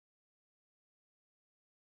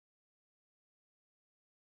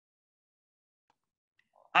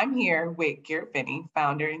I'm here with Garrett Finney,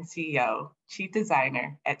 founder and CEO, chief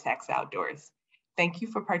designer at TAXA Outdoors. Thank you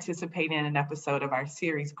for participating in an episode of our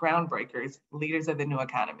series, Groundbreakers, Leaders of the New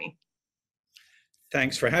Economy.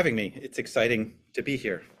 Thanks for having me. It's exciting to be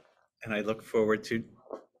here, and I look forward to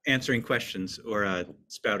answering questions or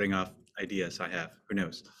spouting off ideas I have. Who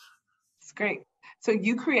knows? It's great. So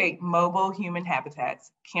you create mobile human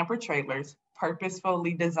habitats, camper trailers,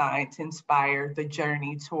 purposefully designed to inspire the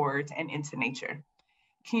journey towards and into nature.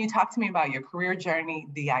 Can you talk to me about your career journey,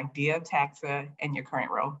 the idea of TAXA, and your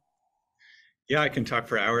current role? Yeah, I can talk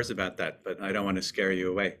for hours about that, but I don't want to scare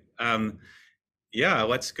you away. Yeah,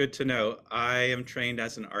 what's good to know? I am trained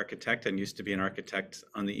as an architect and used to be an architect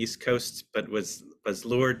on the East Coast, but was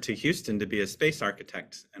lured to Houston to be a space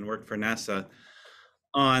architect and worked for NASA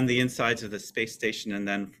on the insides of the space station and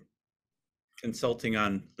then consulting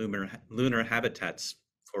on lunar habitats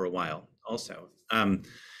for a while also.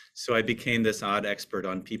 So I became this odd expert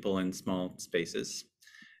on people in small spaces.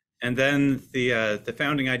 And then the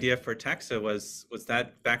founding idea for TAXA was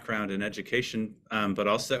that background in education, but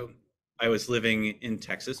also I was living in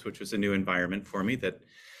Texas, which was a new environment for me that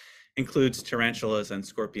includes tarantulas and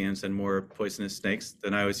scorpions and more poisonous snakes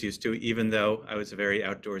than I was used to, even though I was a very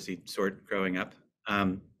outdoorsy sort growing up.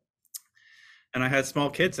 And I had small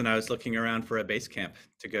kids and I was looking around for a base camp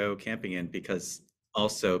to go camping in, because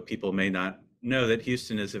also people may not know that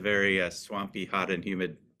Houston is a very swampy, hot and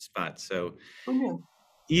humid spot. So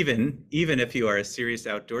even if you are a serious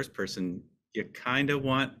outdoors person, you kind of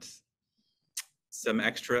want some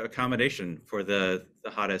extra accommodation for the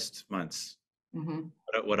hottest months. Mm-hmm.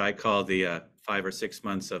 What I call the 5 or 6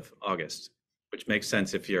 months of August, which makes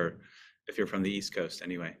sense if you're from the East Coast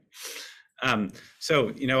anyway.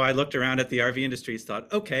 So, I looked around at the RV industry,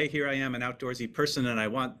 thought, okay, here I am, an outdoorsy person, and I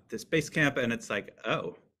want this base camp. And it's like,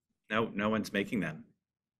 oh, no one's making them.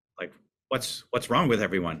 Like, what's wrong with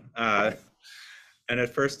everyone? And at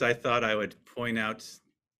first I thought I would point out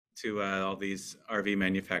to all these RV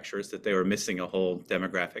manufacturers that they were missing a whole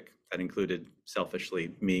demographic that included,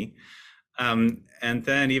 selfishly, me. And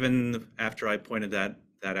then even after I pointed that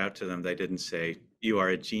out to them, they didn't say, you are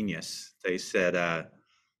a genius. They said,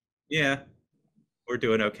 yeah, we're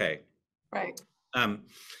doing okay. Right.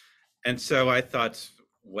 And so I thought,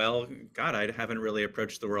 well, God, I haven't really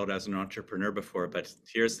approached the world as an entrepreneur before, but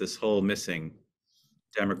here's this whole missing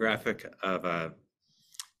demographic of,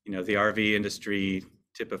 the RV industry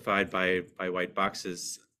typified by white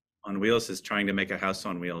boxes on wheels is trying to make a house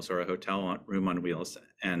on wheels or a hotel room on wheels.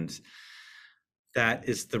 And that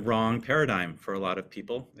is the wrong paradigm for a lot of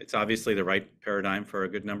people. It's obviously the right paradigm for a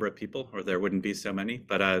good number of people, or there wouldn't be so many.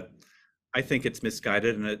 But I think it's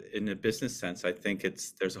misguided in a business sense. I think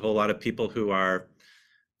there's a whole lot of people who are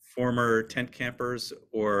former tent campers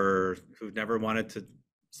or who've never wanted to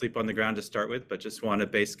sleep on the ground to start with, but just want a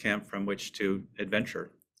base camp from which to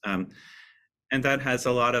adventure. And that has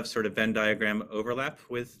a lot of sort of Venn diagram overlap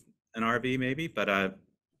with an RV maybe, but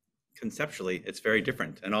conceptually it's very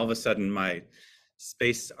different. And all of a sudden my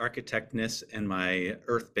space architectness and my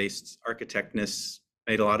earth-based architectness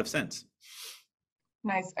made a lot of sense.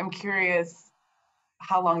 Nice. I'm curious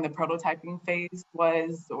how long the prototyping phase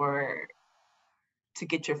was, or to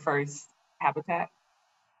get your first habitat?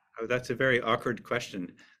 Oh, that's a very awkward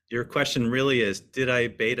question. Your question really is, did I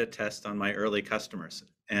beta test on my early customers?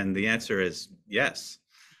 And the answer is yes.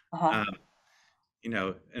 Uh-huh. In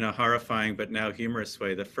a horrifying but now humorous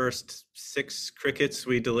way, the first 6 crickets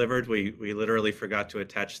we delivered, we literally forgot to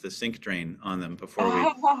attach the sink drain on them before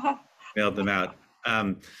we mailed them out.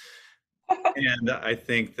 And I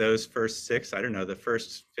think those first 6, I don't know, the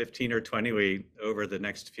first 15 or 20, over the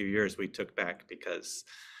next few years, we took back because,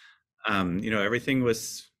 everything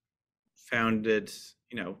was founded,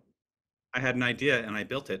 I had an idea and I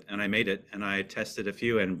built it and I made it and I tested a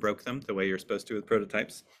few and broke them the way you're supposed to with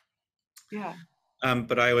prototypes. Yeah.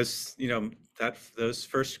 But I was, those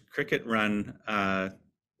first cricket run,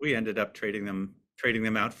 we ended up trading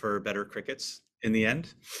them out for better crickets in the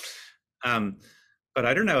end. But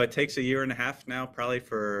I don't know, it takes 1.5 years now, probably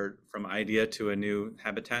from idea to a new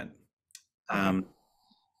habitat. And,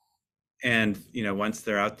 once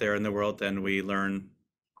they're out there in the world, then we learn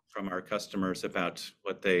from our customers about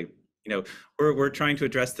what they, we're trying to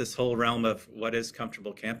address this whole realm of what is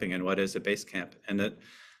comfortable camping and what is a base camp. And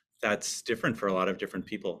that's different for a lot of different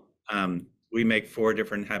people. We make 4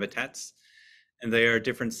 different habitats and they are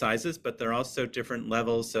different sizes, but they're also different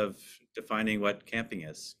levels of defining what camping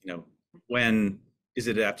is. When is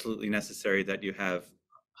it absolutely necessary that you have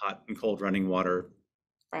hot and cold running water?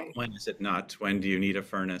 Right. When is it not? When do you need a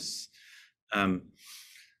furnace?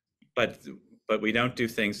 But but we don't do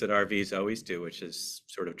things that RVs always do, which is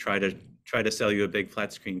sort of try to sell you a big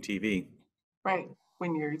flat screen TV. Right,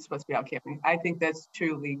 when you're supposed to be out camping. I think that's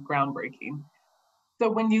truly groundbreaking. So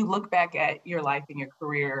when you look back at your life and your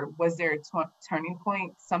career, was there a turning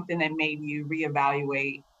point, something that made you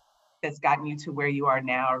reevaluate that's gotten you to where you are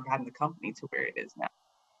now or gotten the company to where it is now?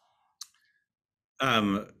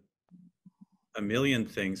 A million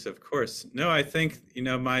things, of course. No, I think,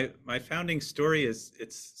 my founding story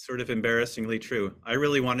it's sort of embarrassingly true. I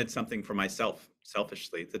really wanted something for myself,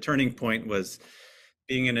 selfishly. The turning point was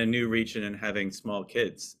being in a new region and having small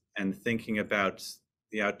kids and thinking about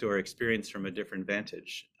the outdoor experience from a different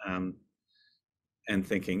vantage. And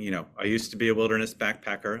thinking, I used to be a wilderness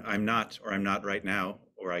backpacker. I'm not right now,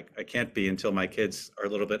 or I can't be until my kids are a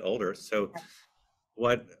little bit older. So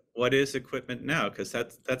what is equipment now? Because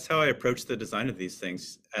that's how I approach the design of these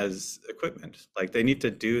things, as equipment. Like, they need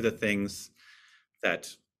to do the things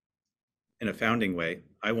that, in a founding way,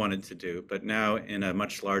 I wanted to do, but now in a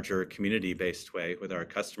much larger community-based way with our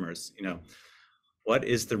customers. What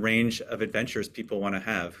is the range of adventures people want to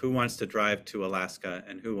have? Who wants to drive to Alaska,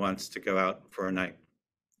 and who wants to go out for a night,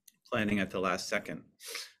 planning at the last second?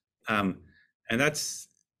 And that's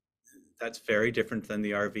very different than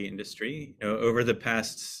the RV industry. Over the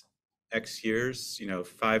past X years,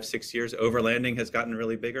 5, 6 years, overlanding has gotten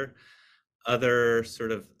really bigger. Other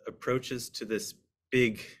sort of approaches to this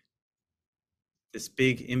big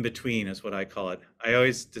in between is what I call it. I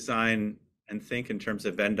always design and think in terms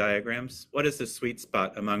of Venn diagrams. What is the sweet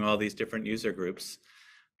spot among all these different user groups?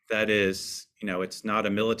 That is, it's not a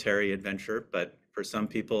military adventure, but for some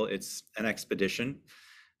people it's an expedition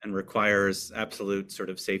and requires absolute sort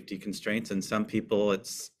of safety constraints. And some people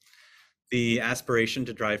it's the aspiration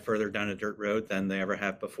to drive further down a dirt road than they ever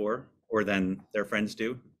have before, or than their friends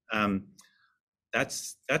do.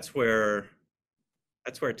 That's where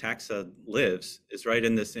TAXA lives, is right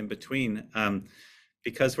in this in between,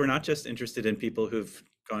 because we're not just interested in people who've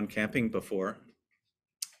gone camping before,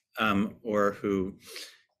 or who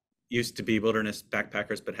used to be wilderness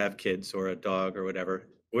backpackers but have kids or a dog or whatever.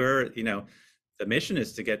 The mission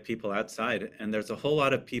is to get people outside, and there's a whole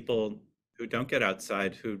lot of people who don't get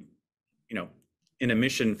outside who, in a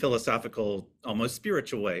mission, philosophical, almost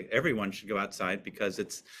spiritual way, everyone should go outside because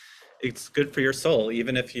it's good for your soul.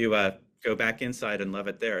 Even if you go back inside and love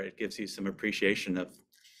it there, it gives you some appreciation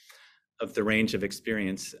of the range of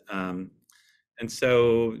experience. And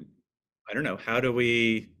so, I don't know, how do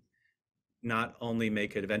we not only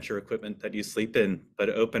make adventure equipment that you sleep in, but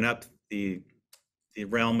open up the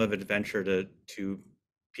realm of adventure to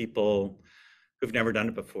people who've never done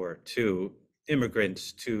it before, to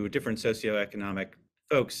immigrants, to different socioeconomic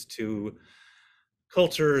folks, to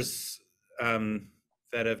cultures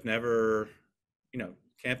that have never,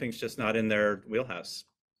 camping's just not in their wheelhouse.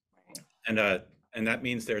 And that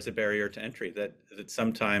means there's a barrier to entry that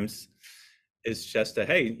sometimes is just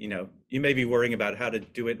hey, you may be worrying about how to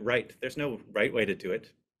do it right. There's no right way to do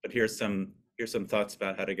it, but here's some thoughts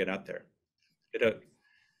about how to get out there.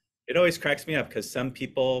 It always cracks me up because some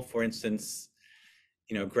people, for instance,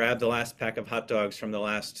 grab the last pack of hot dogs from the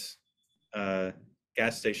last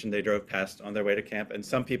gas station they drove past on their way to camp, and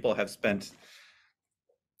some people have spent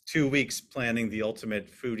 2 weeks planning the ultimate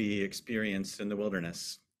foodie experience in the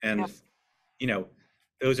wilderness. And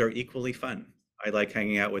those are equally fun. I like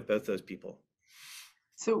hanging out with both those people.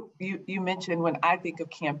 So you mentioned, when I think of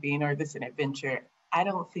camping or this an adventure, I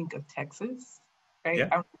don't think of Texas, right? Yeah.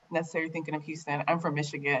 I'm not necessarily thinking of Houston. I'm from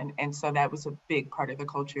Michigan, and so that was a big part of the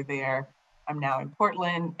culture there. I'm now in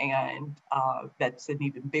Portland, and that's an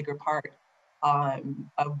even bigger part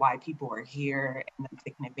of why people are here and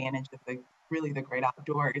taking advantage of the great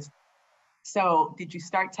outdoors. So did you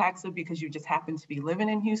start TAXA because you just happened to be living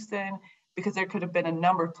in Houston? Because there could have been a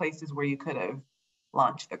number of places where you could have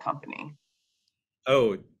launched the company.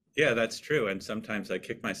 Oh, yeah, that's true. And sometimes I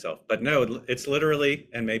kick myself. But no, it's literally,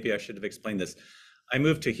 and maybe I should have explained this, I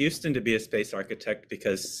moved to Houston to be a space architect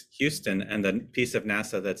because Houston and the piece of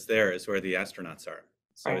NASA that's there is where the astronauts are.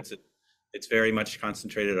 So right. It's very much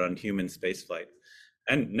concentrated on human spaceflight.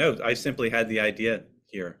 And no, I simply had the idea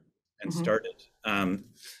here and started.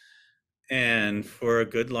 And for a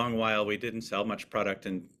good long while, we didn't sell much product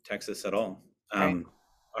in Texas at all. Right.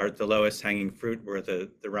 The lowest hanging fruit were the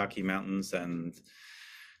Rocky Mountains and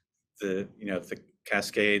the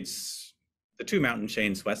Cascades, the 2 mountain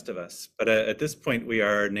chains west of us. But at this point, we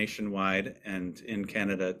are nationwide and in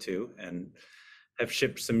Canada too, and have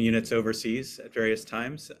shipped some units overseas at various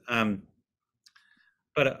times.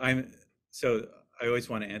 But I always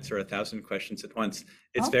want to answer 1,000 questions at once.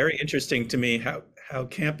 It's very interesting to me how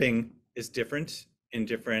camping is different in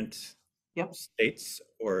different Yep. states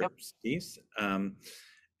or Yep. cities,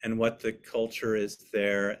 and what the culture is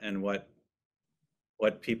there and what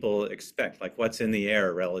people expect, like what's in the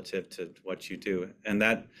air relative to what you do. And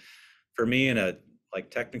that, for me, in a like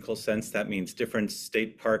technical sense, that means different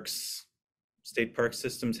state park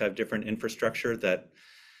systems have different infrastructure. That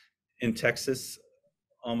in Texas,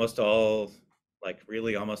 almost all, like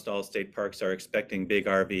really almost all state parks are expecting big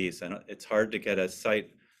RVs, and it's hard to get a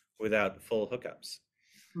site without full hookups.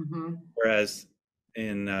 Mm-hmm. Whereas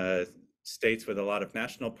in states with a lot of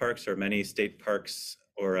national parks or many state parks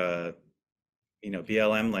or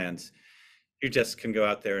BLM lands, you just can go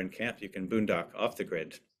out there and camp. You can boondock off the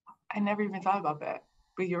grid. I never even thought about that,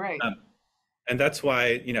 but you're right. And that's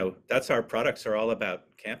why, that's our products are all about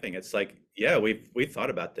camping. It's like, yeah, we've thought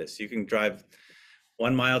about this. You can drive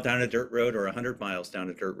 1 mile down a dirt road or 100 miles down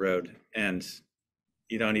a dirt road, and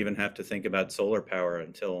you don't even have to think about solar power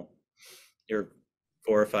until you're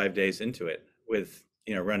 4 or 5 days into it with,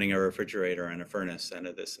 running a refrigerator and a furnace and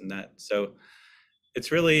a this and that. So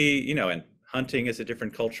it's really, and hunting is a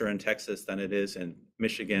different culture in Texas than it is in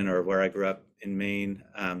Michigan or where I grew up in Maine.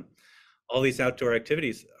 All these outdoor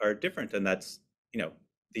activities are different, and that's,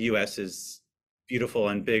 the US is beautiful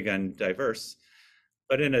and big and diverse,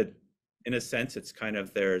 but in a sense, it's kind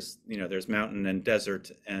of, there's mountain and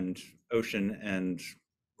desert and ocean and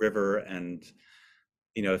river and,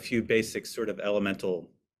 a few basic sort of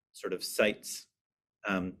elemental sort of sites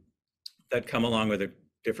that come along with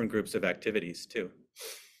different groups of activities too.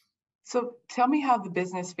 So tell me how the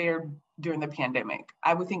business fared during the pandemic.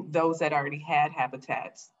 I would think those that already had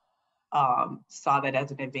habitats saw that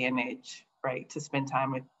as an advantage, right, to spend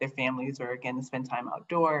time with their families or again, to spend time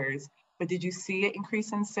outdoors. But did you see an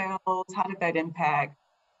increase in sales? How did that impact?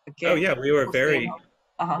 Again, oh yeah, we were very,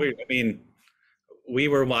 we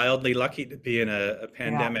were wildly lucky to be in a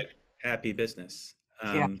pandemic happy business.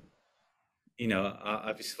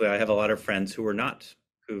 Obviously I have a lot of friends who were not,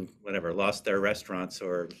 who whatever, lost their restaurants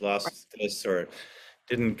or lost this or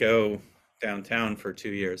didn't go downtown for 2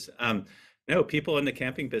 years. No, people in the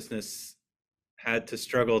camping business had to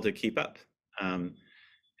struggle to keep up.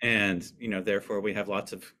 And, therefore we have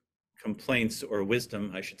lots of complaints or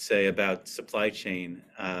wisdom, I should say, about supply chain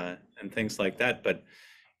and things like that. But,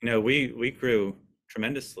 we grew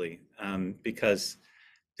tremendously because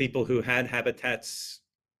people who had habitats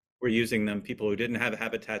were using them. People who didn't have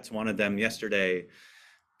habitats wanted them yesterday.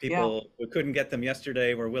 People who couldn't get them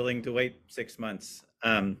yesterday were willing to wait 6 months.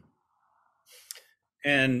 And,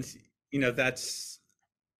 that's,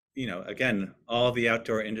 again, all the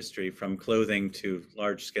outdoor industry from clothing to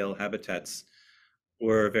large scale habitats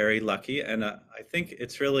were very lucky. And I think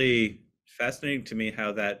it's really fascinating to me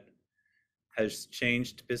how that has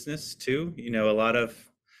changed business too. A lot of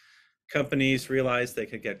companies realized they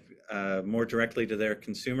could get more directly to their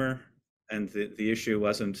consumer. And the issue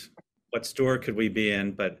wasn't what store could we be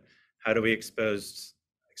in, but how do we expose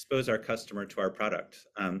our customer to our product?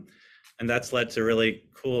 And that's led to really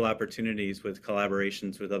cool opportunities with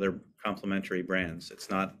collaborations with other complementary brands. It's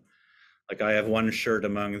not like I have one shirt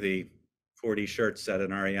among the 40 shirts at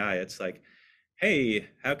an REI. It's like, hey,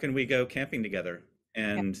 how can we go camping together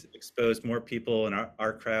and expose more people in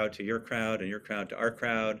our crowd to your crowd and your crowd to our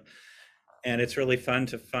crowd? And it's really fun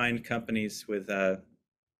to find companies with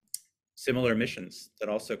similar missions that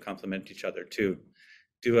also complement each other, to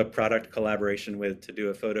do a product collaboration with, to do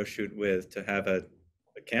a photo shoot with, to have a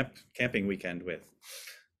camping weekend with.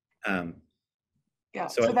 So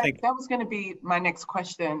I think that was going to be my next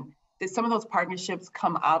question. Did some of those partnerships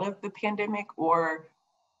come out of the pandemic, or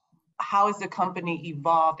how has the company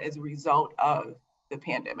evolved as a result of the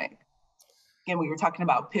pandemic? Again, we were talking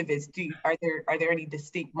about pivots. Are there any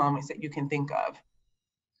distinct moments that you can think of?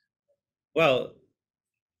 Well,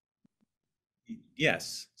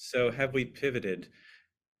 yes. So have we pivoted?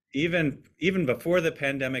 Even before the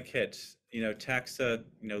pandemic hit, TAXA,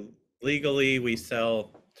 legally we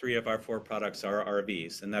sell 3 of our 4 products are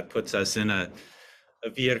RVs, and that puts us in a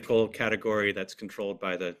vehicle category that's controlled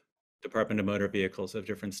by the Department of Motor Vehicles of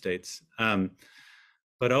different states.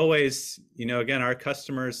 But always, again, our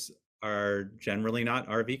customers are generally not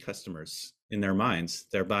RV customers in their minds.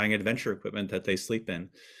 They're buying adventure equipment that they sleep in.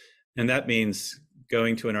 And that means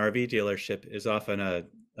going to an RV dealership is often a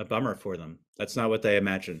bummer for them. That's not what they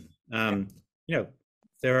imagine.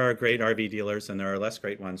 There are great RV dealers and there are less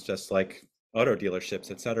great ones, just like auto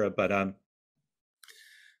dealerships, et cetera. But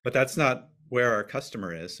that's not where our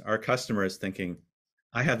customer is. Our customer is thinking,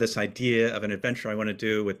 I have this idea of an adventure I want to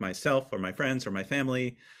do with myself or my friends or my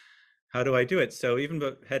family. How do I do it? So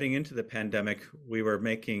even heading into the pandemic, we were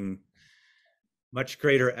making much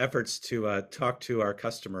greater efforts to talk to our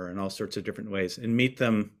customer in all sorts of different ways and meet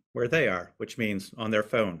them where they are, which means on their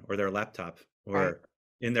phone or their laptop or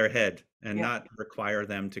in their head, and not require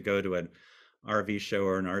them to go to an RV show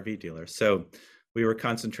or an RV dealer. So we were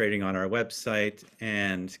concentrating on our website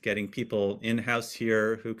and getting people in-house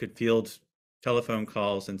here who could field telephone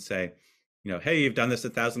calls and say, hey, you've done this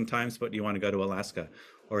 1,000 times, but you want to go to Alaska.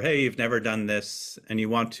 Or, hey, you've never done this and you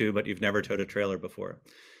want to, but you've never towed a trailer before.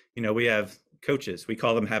 We have coaches. We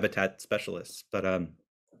call them habitat specialists. But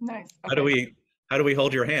nice. Okay. How do we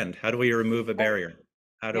hold your hand? How do we remove a barrier?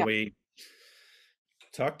 How do we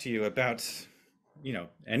talk to you about,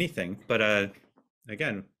 anything? But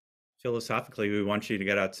again, philosophically, we want you to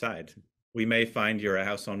get outside. We may find you're a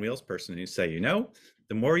house on wheels person and you say,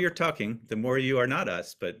 the more you're talking, the more you are not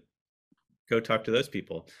us, but go talk to those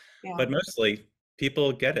people. Yeah. But mostly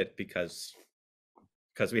people get it because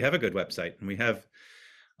we have a good website and we have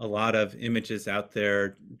a lot of images out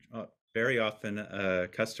there, very often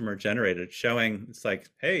customer generated, showing it's like,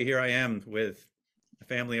 hey, here I am with a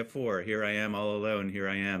family of 4. Here I am all alone. Here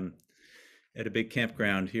I am at a big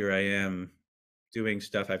campground. Here I am doing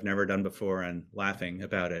stuff I've never done before and laughing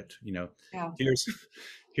about it.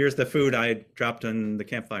 Here's the food I dropped on the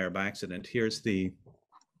campfire by accident. Here's the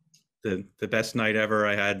best night ever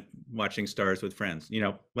I had watching stars with friends,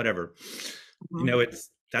 whatever. Mm-hmm.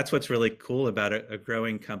 That's what's really cool about a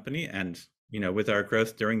growing company. And, with our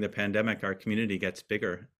growth during the pandemic, our community gets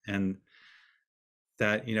bigger, and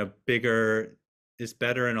that, bigger is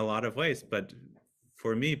better in a lot of ways. But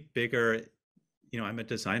for me, bigger, I'm a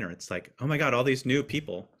designer. It's like, oh my God, all these new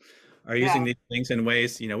people are using these things in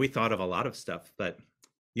ways, we thought of a lot of stuff, but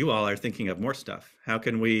you all are thinking of more stuff. How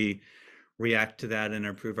can we react to that and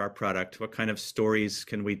improve our product? What kind of stories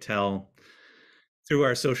can we tell through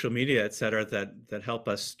our social media, et cetera, that help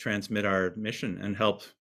us transmit our mission and help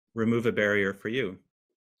remove a barrier for you?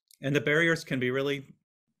 And the barriers can be really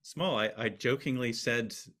small. I jokingly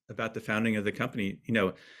said about the founding of the company,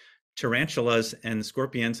 tarantulas and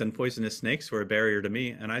scorpions and poisonous snakes were a barrier to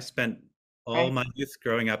me. And I spent all my youth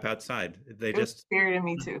growing up outside. They just scared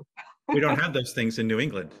me too. We don't have those things in New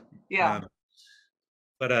England. Yeah.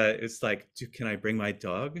 But it's like, can I bring my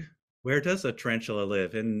dog? Where does a tarantula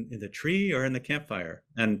live? In the tree or in the campfire?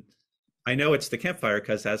 And I know it's the campfire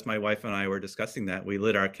because as my wife and I were discussing that, we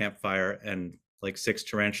lit our campfire and like 6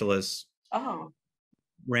 tarantulas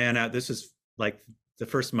ran out. This is like the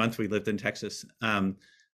first month we lived in Texas.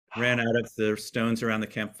 Ran out of the stones around the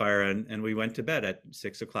campfire, and we went to bed at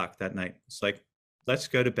 6 o'clock that night. It's like, let's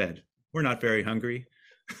go to bed. We're not very hungry.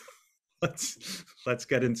 let's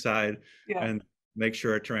get inside and make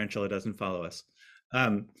sure a tarantula doesn't follow us.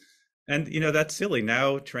 And that's silly.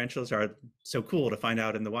 Now tarantulas are so cool to find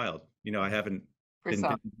out in the wild. I haven't been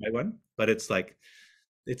bitten by one, but it's like,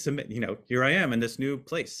 here I am in this new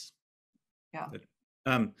place. Yeah.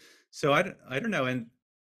 So I don't know. And,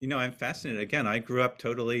 I'm fascinated. Again, I grew up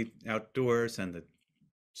totally outdoors and the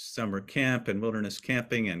summer camp and wilderness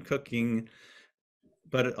camping and cooking,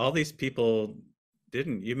 but all these people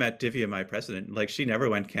didn't. You met Divya, my president, like she never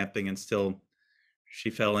went camping and still she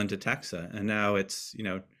fell into TAXA. And now it's,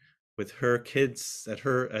 with her kids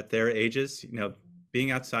at their ages, being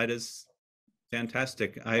outside is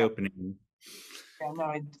fantastic, eye-opening. Yeah,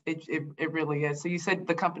 no, it really is. So you said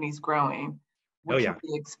the company's growing. What can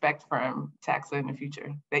we expect from TAXA in the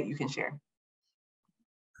future that you can share?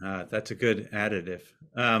 That's a good additive.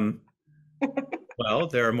 Well,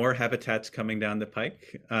 there are more habitats coming down the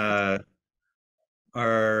pike.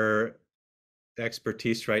 Our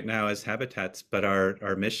expertise right now is habitats, but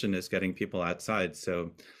our mission is getting people outside. So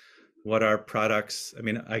what our products,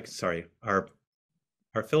 our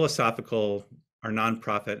philosophical, our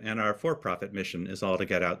nonprofit and our for-profit mission is all to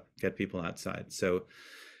get people outside. So,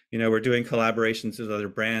 we're doing collaborations with other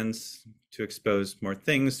brands to expose more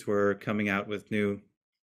things. We're coming out with new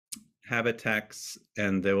habitats,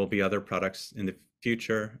 and there will be other products in the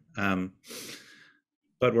future.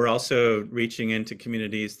 But we're also reaching into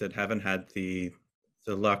communities that haven't had the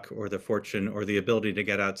luck or the fortune or the ability to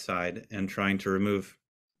get outside, and trying to remove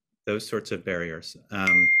those sorts of barriers,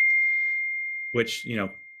 which,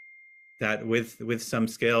 that with some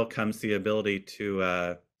scale comes the ability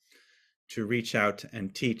to reach out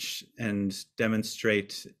and teach and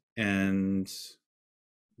demonstrate and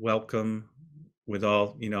welcome with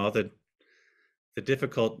all, all the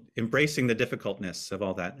embracing the difficultness of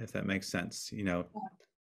all that, if that makes sense,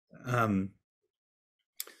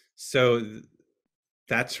 So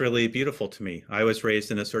that's really beautiful to me. I was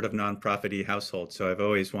raised in a sort of nonprofit-y household, so I've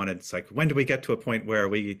always wanted, it's like, when do we get to a point where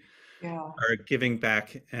we are giving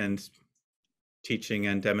back and teaching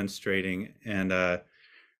and demonstrating and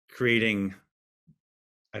creating,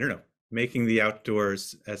 making the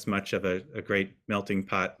outdoors as much of a great melting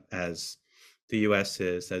pot as the US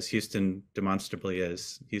is, as Houston demonstrably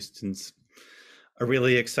is. Houston's a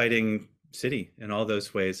really exciting city in all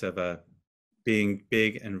those ways of being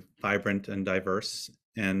big and vibrant and diverse.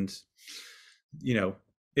 And, you know,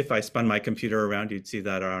 if I spun my computer around, you'd see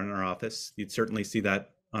that on our office. You'd certainly see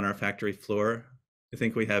that on our factory floor. I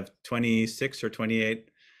think we have 26 or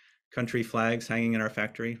 28 country flags hanging in our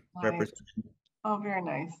factory. Nice. Oh, very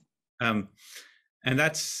nice. And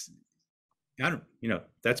that's,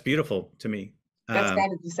 that's beautiful to me. That's got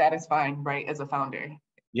to be satisfying, right? As a founder.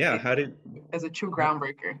 Yeah. As a true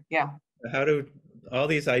groundbreaker. Yeah. How do all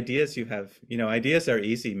these ideas you have, ideas are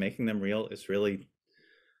easy. Making them real is really,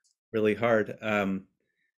 really hard.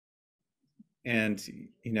 And,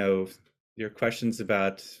 your questions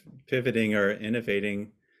about pivoting or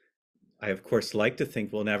innovating, I of course like to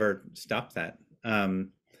think we'll never stop that.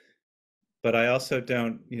 But I also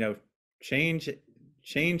don't, change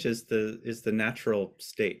is the natural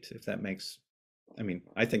state, if that makes,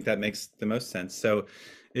 I think that makes the most sense. So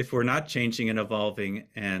if we're not changing and evolving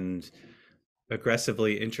and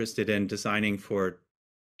aggressively interested in designing for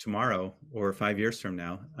tomorrow or 5 years from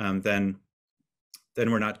now, then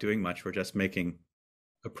we're not doing much. We're just making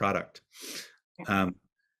a product.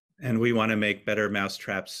 And we want to make better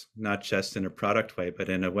mousetraps, not just in a product way, but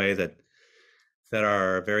in a way that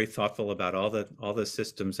are very thoughtful about all the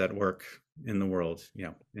systems that work in the world,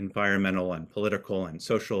 environmental and political and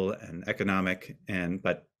social and economic,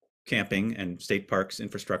 but camping and state parks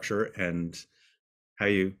infrastructure and how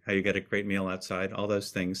you get a great meal outside, all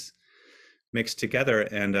those things mixed together.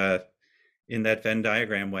 And in that Venn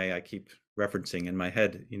diagram way I keep referencing in my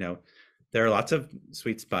head, there are lots of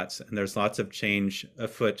sweet spots and there's lots of change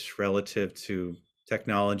afoot relative to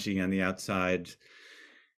technology on the outside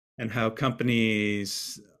and how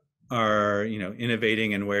companies are,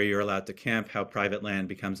 innovating and where you're allowed to camp, how private land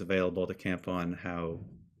becomes available to camp on, how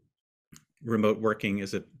remote working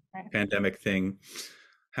is a pandemic thing,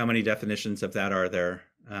 how many definitions of that are there.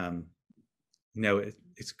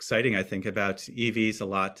 It's exciting, I think, about EVs a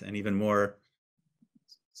lot, and even more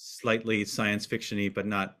slightly science fiction-y, but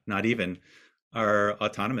not even, are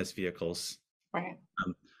autonomous vehicles. Right.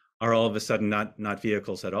 Are all of a sudden not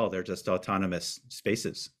vehicles at all. They're just autonomous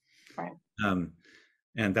spaces. Right.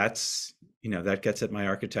 And that's, that gets at my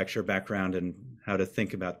architecture background and how to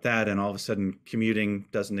think about that. And all of a sudden commuting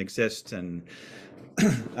doesn't exist. And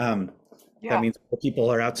that means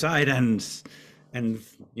people are outside and, I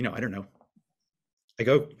don't know. I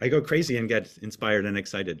go crazy and get inspired and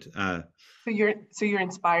excited. So you're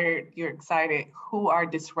inspired, you're excited. Who are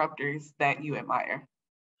disruptors that you admire?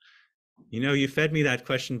 You fed me that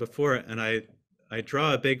question before, and I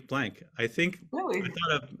draw a big blank. I think really? I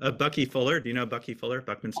thought of Bucky Fuller. Do you know Bucky Fuller,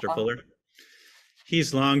 Buckminster Fuller?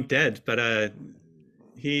 He's long dead, but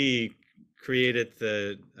he created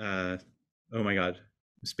the oh my God,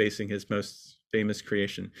 I'm spacing his most famous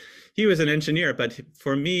creation. He was an engineer, but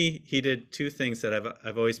for me, he did two things that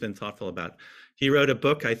I've always been thoughtful about. He wrote a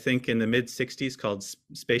book, I think, in the mid-60s called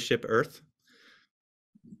Spaceship Earth,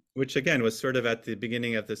 which again was sort of at the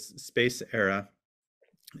beginning of this space era.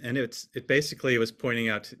 And it basically was pointing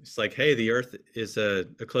out, it's like, hey, the Earth is a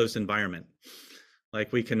closed environment.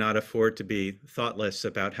 Like, we cannot afford to be thoughtless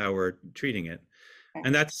about how we're treating it.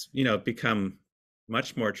 And that's, become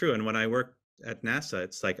much more true. And when I worked at NASA,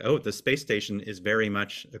 it's like, oh, the space station is very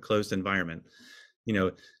much a closed environment.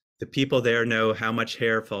 The people there know how much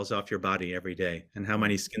hair falls off your body every day and how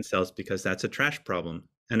many skin cells, because that's a trash problem.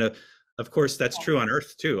 And of course, that's true on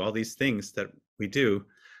Earth too, all these things that we do.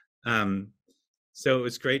 So it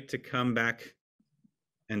was great to come back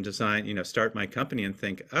and design, start my company and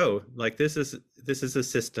think, oh, like this is a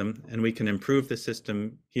system and we can improve the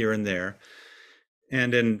system here and there.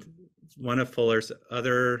 And in one of Fuller's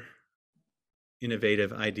other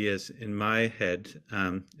innovative ideas in my head,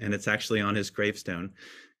 and it's actually on his gravestone,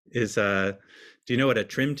 is do you know what a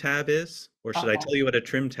trim tab is? Or should I tell you what a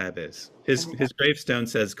trim tab is? His gravestone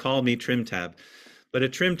says, call me trim tab. But a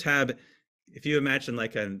trim tab, if you imagine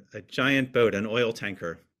like a giant boat, an oil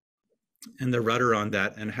tanker, and the rudder on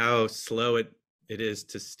that, and how slow it is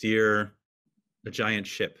to steer a giant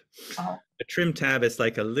ship. A trim tab is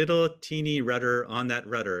like a little teeny rudder on that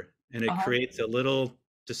rudder, and it creates a little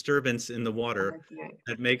disturbance in the water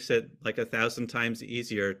that makes it like 1,000 times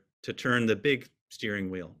easier to turn the big steering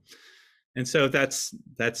wheel. And so that's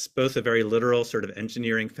both a very literal sort of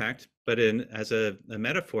engineering fact, but as a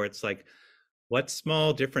metaphor, it's like, what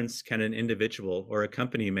small difference can an individual or a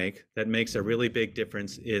company make that makes a really big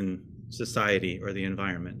difference in society or the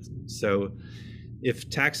environment? So if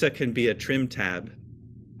TAXA can be a trim tab,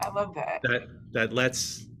 I love that. That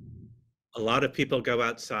lets a lot of people go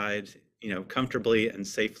outside, comfortably and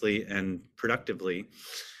safely and productively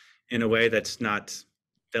in a way that's not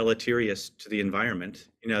deleterious to the environment.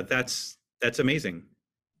 That's amazing.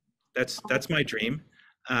 That's my dream.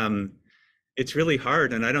 It's really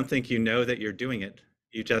hard, and I don't think you know that you're doing it.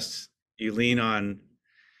 You lean on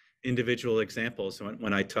individual examples.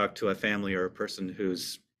 When I talk to a family or a person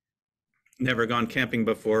who's never gone camping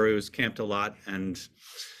before, who's camped a lot, and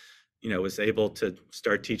was able to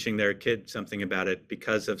start teaching their kid something about it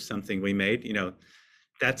because of something we made,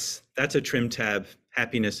 that's a trim tab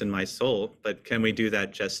happiness in my soul. But can we do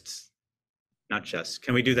that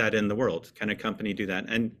can we do that in the world? Can a company do that?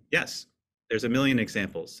 And yes, there's a million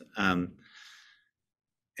examples. And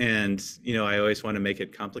I always want to make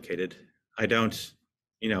it complicated. I don't,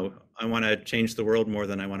 I want to change the world more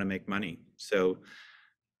than I want to make money. So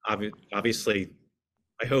obviously,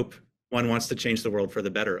 I hope one wants to change the world for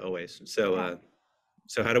the better always. So,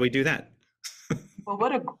 so how do we do that? Well,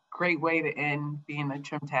 what a great way to end being a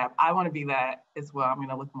trim tab. I want to be that as well. I'm going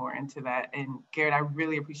to look more into that. And Garrett, I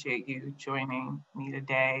really appreciate you joining me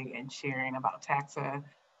today and sharing about TAXA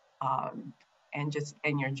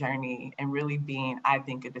and your journey and really being, I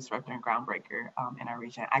think, a disruptor and groundbreaker in our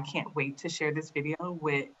region. I can't wait to share this video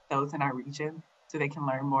with those in our region so they can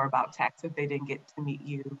learn more about TAXA if they didn't get to meet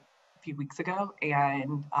you a few weeks ago.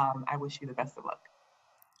 And I wish you the best of luck.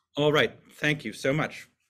 All right. Thank you so much.